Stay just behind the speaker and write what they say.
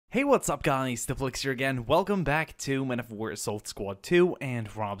Hey, what's up guys, Diplex here again. Welcome back to Men of War Assault Squad 2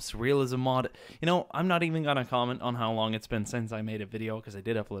 and Rob's Realism mod. You know, I'm not even gonna comment on how long it's been since I made a video, because I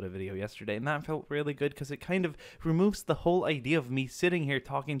did upload a video yesterday, and that felt really good because it kind of removes the whole idea of me sitting here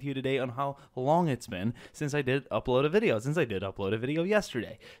talking to you today on how long it's been since I did upload a video,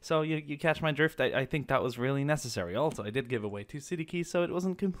 yesterday. So you catch my drift. I think that was really necessary. Also, I did give away 2 city keys, so it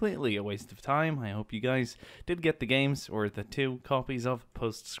wasn't completely a waste of time. I hope you guys did get the games, or the 2 copies of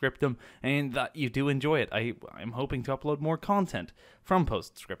Postscriptum, and that you do enjoy it. I'm hoping to upload more content from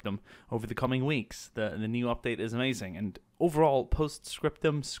Postscriptum over the coming weeks. The new update is amazing, and overall,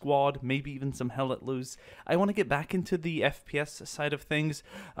 Postscriptum, Squad, maybe even some Hell Let Loose. I want to get back into the FPS side of things.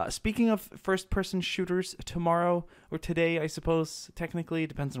 Speaking of first-person shooters, tomorrow, or today, I suppose, technically,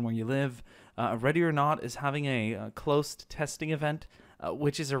 depends on where you live, Ready or Not is having a closed testing event,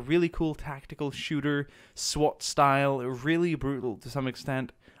 which is a really cool tactical shooter, SWAT style, really brutal to some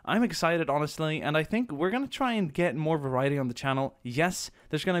extent. I'm excited, honestly, and I think we're going to try and get more variety on the channel. Yes,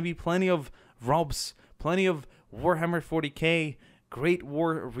 there's going to be plenty of Robs, plenty of Warhammer 40k, Great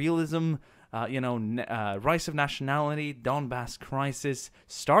War Realism, Rise of Nationality, Donbass Crisis,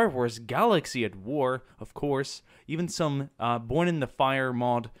 Star Wars Galaxy at War, of course, even some Born in the Fire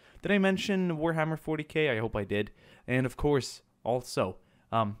mod. Did I mention Warhammer 40k? I hope I did. And of course, also,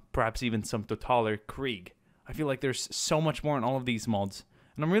 perhaps even some Totaler Krieg. I feel like there's so much more in all of these mods,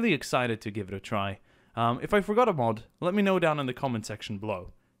 and I'm really excited to give it a try. If I forgot a mod, let me know down in the comment section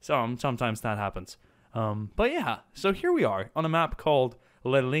below. Sometimes that happens. But yeah, so here we are on a map called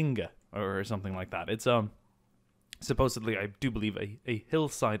Lelinga, or something like that. It's supposedly, I do believe, a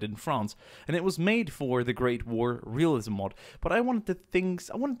hillside in France, and it was made for the Great War Realism mod, but I wanted things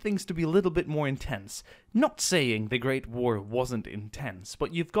to be a little bit more intense. Not saying the Great War wasn't intense,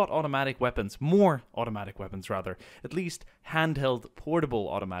 but you've got automatic weapons, more automatic weapons rather, at least handheld portable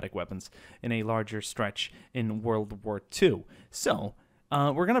automatic weapons in a larger stretch in World War II. So,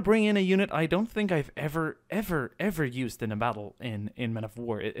 we're going to bring in a unit I don't think I've ever used in a battle in Men of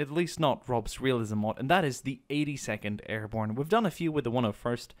War, at least not Rob's Realism mod, and that is the 82nd Airborne. We've done a few with the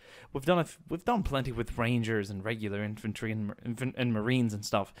 101st. We've done plenty with Rangers and regular infantry and Marines and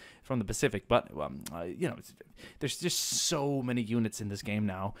stuff from the Pacific, but there's just so many units in this game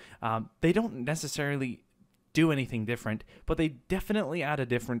now. They don't necessarily do anything different, but they definitely add a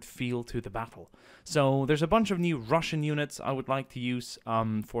different feel to the battle. So there's a bunch of new Russian units I would like to use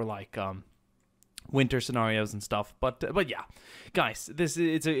for like winter scenarios and stuff. But yeah, guys,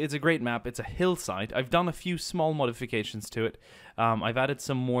 it's a great map. It's a hillside. I've done a few small modifications to it. I've added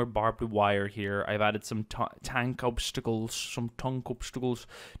some more barbed wire here. I've added some tank obstacles,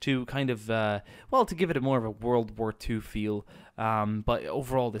 to kind of to give it more of a World War II feel. But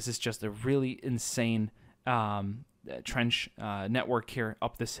overall, this is just a really insane trench network here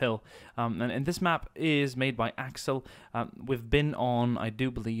up this hill, and this map is made by Axel. We've been on, I do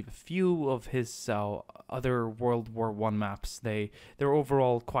believe, a few of his other World War I maps. They're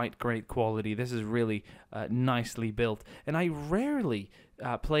overall quite great quality. This is really nicely built, and I rarely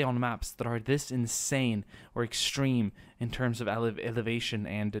play on maps that are this insane or extreme in terms of elevation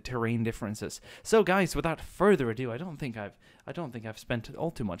and terrain differences. So guys, without further ado, I don't think I've spent all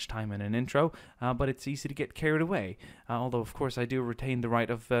too much time in an intro, but it's easy to get carried away. Although of course I do retain the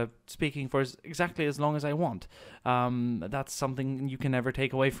right of speaking for exactly as long as I want. That's something you can never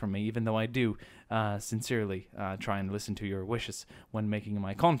take away from me, even though I do sincerely try and listen to your wishes when making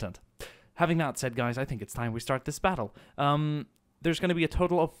my content. Having that said, guys, I think it's time we start this battle. There's going to be a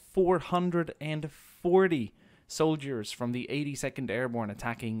total of 440 soldiers from the 82nd Airborne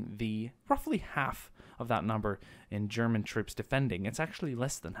attacking the roughly half of that number in German troops defending. It's actually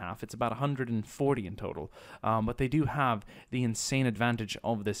less than half. It's about 140 in total. But they do have the insane advantage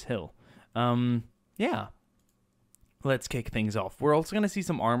of this hill. Yeah. Let's kick things off. We're also going to see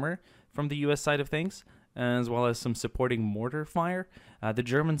some armor from the US side of things, as well as some supporting mortar fire. The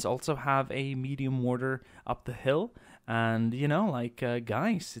Germans also have a medium mortar up the hill. And,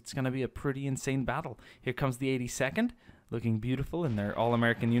 guys, it's going to be a pretty insane battle. Here comes the 82nd, looking beautiful in their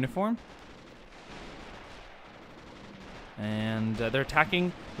all-American uniform. And they're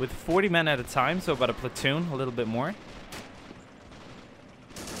attacking with 40 men at a time, so about a platoon, a little bit more.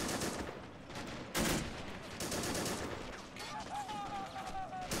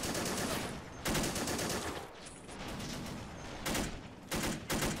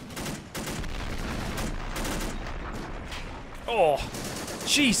 Oh,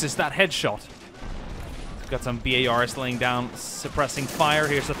 Jesus, that headshot. Got some BARs laying down, suppressing fire.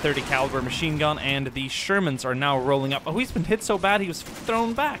 Here's a 30 caliber machine gun, and the Shermans are now rolling up. Oh, he's been hit so bad he was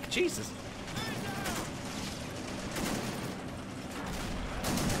thrown back. Jesus.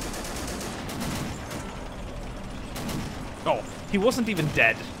 Oh, he wasn't even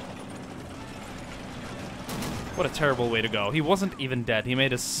dead. What a terrible way to go. He wasn't even dead. He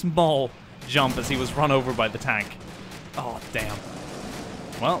made a small jump as he was run over by the tank. Oh, damn.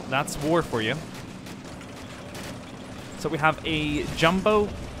 Well, that's war for you. So we have a jumbo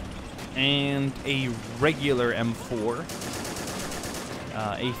and a regular M4.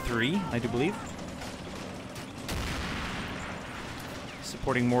 A3, I do believe.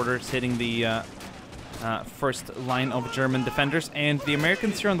 Supporting mortars hitting the first line of German defenders, and the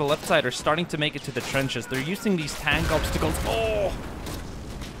Americans here on the left side are starting to make it to the trenches. They're using these tank obstacles. Oh!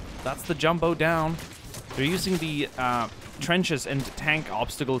 That's the jumbo down. They're using the trenches and tank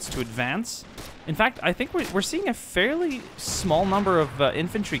obstacles to advance. In fact, I think we're seeing a fairly small number of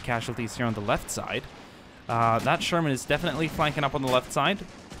infantry casualties here on the left side. That Sherman is definitely flanking up on the left side.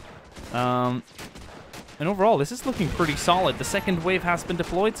 And overall, this is looking pretty solid. The second wave has been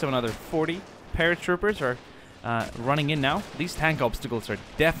deployed, so another 40 paratroopers are running in now. These tank obstacles are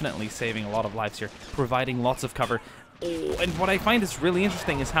definitely saving a lot of lives here, providing lots of cover. Oh, and what I find is really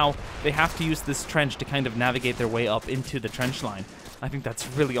interesting is how they have to use this trench to kind of navigate their way up into the trench line. I think that's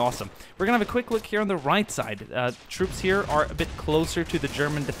really awesome. We're going to have a quick look here on the right side. Troops here are a bit closer to the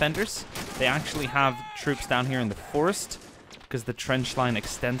German defenders. They actually have troops down here in the forest because the trench line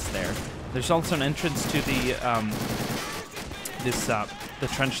extends there. There's also an entrance to the the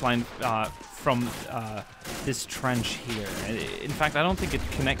trench line from this trench here. In fact, I don't think it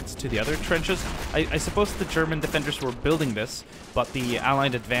connects to the other trenches. I suppose the German defenders were building this, but the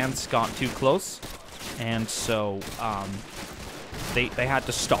Allied advance got too close, and so they had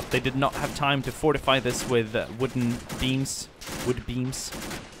to stop. They did not have time to fortify this with wood beams,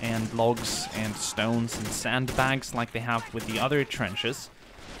 and logs and stones and sandbags like they have with the other trenches.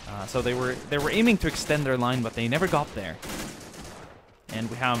 So they were aiming to extend their line, but they never got there. And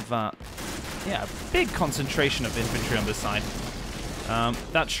we have, yeah, a big concentration of infantry on this side.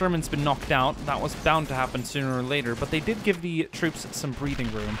 That Sherman's been knocked out. That was bound to happen sooner or later, but they did give the troops some breathing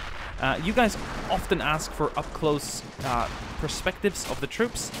room. You guys often ask for up-close perspectives of the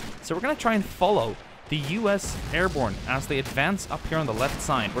troops, so we're going to try and follow the U.S. airborne as they advance up here on the left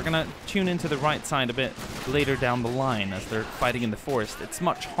side. We're going to tune into the right side a bit later down the line as they're fighting in the forest. It's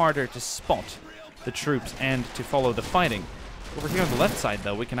much harder to spot the troops and to follow the fighting. Over here on the left side,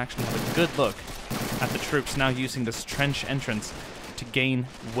 though, we can actually have a good look at the troops now using this trench entrance to gain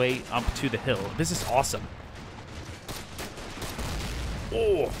way up to the hill. This is awesome.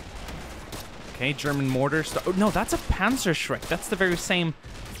 Oh! Okay, German mortars. Oh, no, that's a Panzerschreck. That's the very same...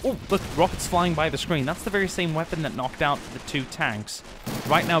 Oh, look, rockets flying by the screen. That's the very same weapon that knocked out the two tanks.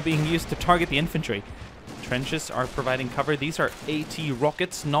 Right now being used to target the infantry. Trenches are providing cover. These are AT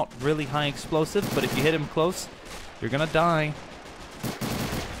rockets, not really high explosive, but if you hit them close, you're gonna die.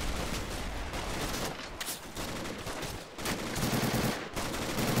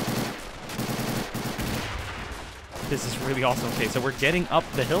 This is really awesome. Okay, so we're getting up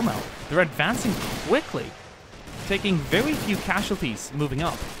the hill now. They're advancing quickly, taking very few casualties moving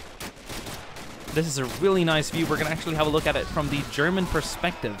up. This is a really nice view. We're gonna actually have a look at it from the German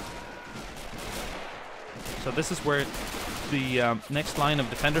perspective. So this is where the next line of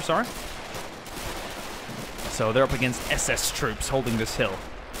defenders are. So they're up against SS troops holding this hill.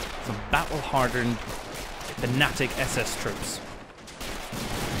 Some battle-hardened, fanatic SS troops.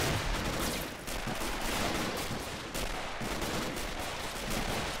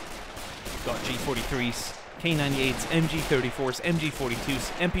 Got G43s, K98s, MG34s,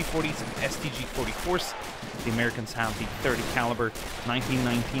 MG42s, MP40s, and STG44s. The Americans have the 30 caliber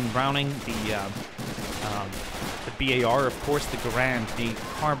 1919 Browning, the BAR, of course, the Garand, the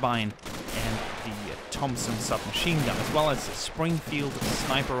Carbine, and the Thompson submachine gun, as well as Springfield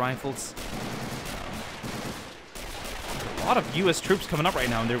sniper rifles. A lot of U.S. troops coming up right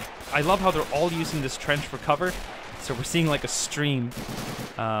now, and I love how they're all using this trench for cover. So we're seeing like a stream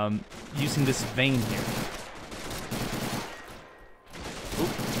using this vein here. Oop.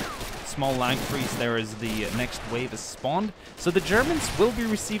 Small lag freeze there as the next wave is spawned. So the Germans will be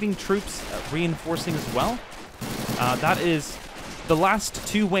receiving troops reinforcing as well. That is the last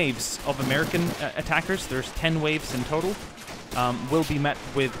two waves of American attackers. There's 10 waves in total. Will be met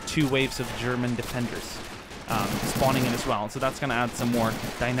with 2 waves of German defenders spawning in as well. So that's going to add some more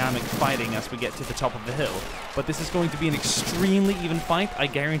dynamic fighting as we get to the top of the hill. But this is going to be an extremely even fight. I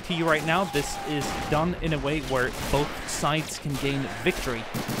guarantee you right now, this is done in a way where both sides can gain victory.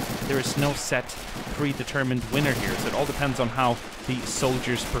 There is no set predetermined winner here, so it all depends on how the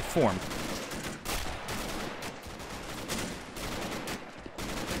soldiers perform.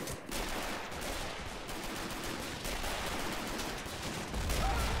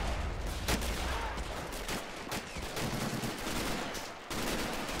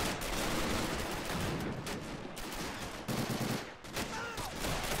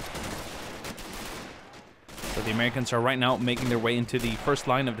 The Americans are right now making their way into the first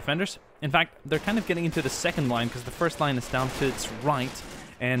line of defenders. In fact, they're kind of getting into the second line because the first line is down to its right,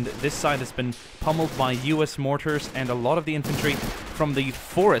 and this side has been pummeled by US mortars, and a lot of the infantry from the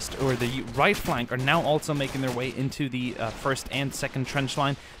forest or the right flank are now also making their way into the first and second trench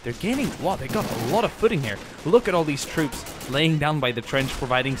line. They're gaining they got a lot of footing here. Look at all these troops laying down by the trench,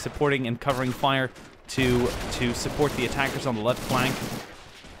 providing supporting and covering fire to support the attackers on the left flank.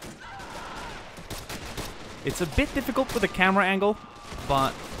 It's a bit difficult with the camera angle,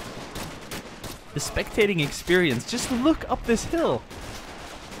 but the spectating experience, just look up this hill.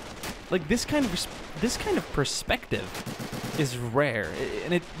 Like, this kind of perspective is rare,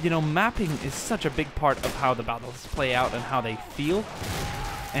 and mapping is such a big part of how the battles play out and how they feel.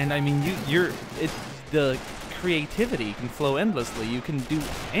 And I mean, the creativity can flow endlessly. You can do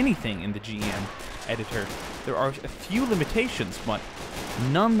anything in the GM editor. There are a few limitations, but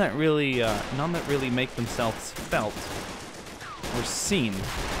none that really make themselves felt or seen.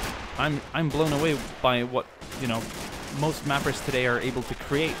 I'm blown away by what most mappers today are able to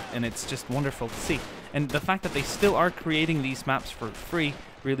create, and it's just wonderful to see. And the fact that they still are creating these maps for free,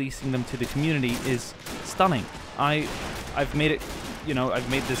 releasing them to the community, is stunning. I've made it, I've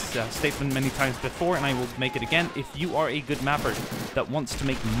made this statement many times before, and I will make it again. If you are a good mapper that wants to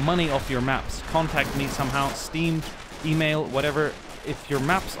make money off your maps, contact me somehow, Steam, email, whatever. If your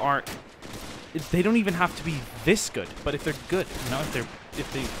maps they don't even have to be this good, but if they're good,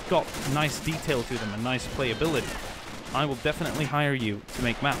 if they've got nice detail to them and nice playability, I will definitely hire you to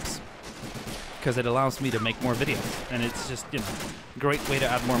make maps, because it allows me to make more videos, and it's just, a great way to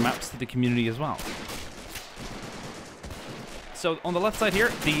add more maps to the community as well. So on the left side here,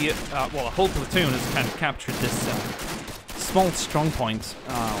 a whole platoon has kind of captured this small strong point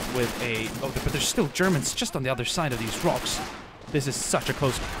but there's still Germans just on the other side of these rocks. This is such a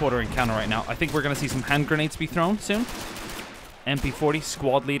close quarter encounter right now. I think we're going to see some hand grenades be thrown soon. MP40,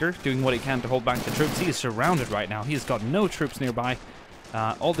 squad leader, doing what he can to hold back the troops. He is surrounded right now. He has got no troops nearby.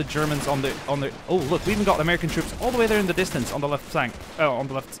 All the Germans on the... Oh, look, we even got American troops all the way there in the distance on the left flank. No,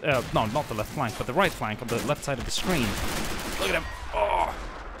 not the left flank, but the right flank on the left side of the screen. Look at him. Oh.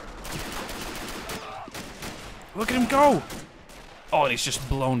 Look at him go. Oh, and he's just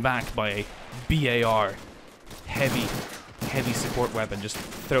blown back by a BAR. Heavy support weapon. Just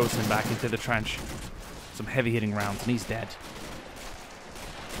throws him back into the trench. Some heavy hitting rounds, and he's dead.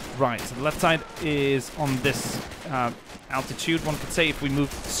 Right, so the left side is on this altitude. One could say if we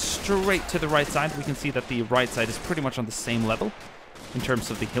move straight to the right side, we can see that the right side is pretty much on the same level in terms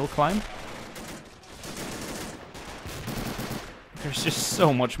of the hill climb. There's just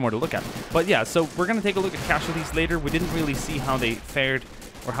so much more to look at. But yeah, so we're going to take a look at casualties later. We didn't really see how they fared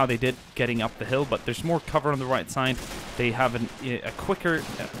or how they did getting up the hill, but there's more cover on the right side. They have a quicker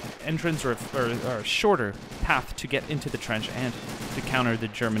entrance or a shorter path to get into the trench and to counter the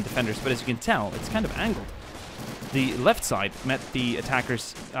German defenders. But as you can tell, it's kind of angled. The left side met the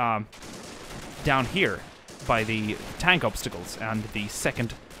attackers down here by the tank obstacles and the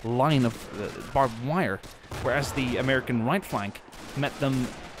second line of barbed wire, whereas the American right flank met them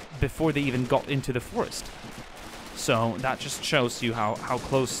before they even got into the forest. So that just shows you how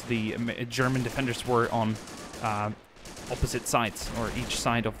close the German defenders were on opposite sides, or each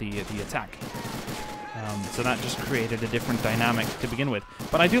side of the attack. So that just created a different dynamic to begin with.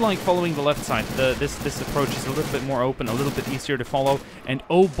 But I do like following the left side. This approach is a little bit more open, a little bit easier to follow. And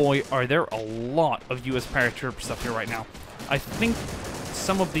oh boy, are there a lot of US Paratroopers up here right now. I think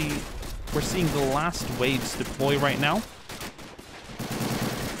we're seeing the last waves deploy right now.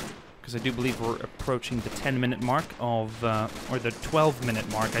 Because I do believe we're approaching the 10-minute mark of, or the 12-minute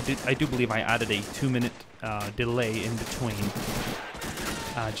mark. I do believe I added a 2-minute delay in between,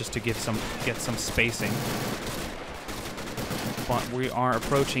 just to get some spacing. But we are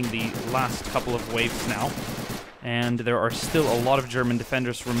approaching the last couple of waves now, and there are still a lot of German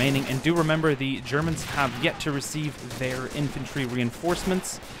defenders remaining. And do remember, the Germans have yet to receive their infantry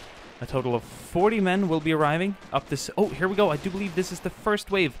reinforcements. A total of 40 men will be arriving up this... Oh, here we go. I do believe this is the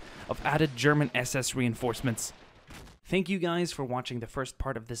first wave of added German SS reinforcements. Thank you guys for watching the first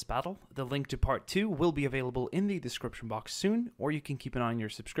part of this battle. The link to part 2 will be available in the description box soon, or you can keep it on your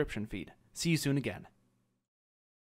subscription feed. See you soon again.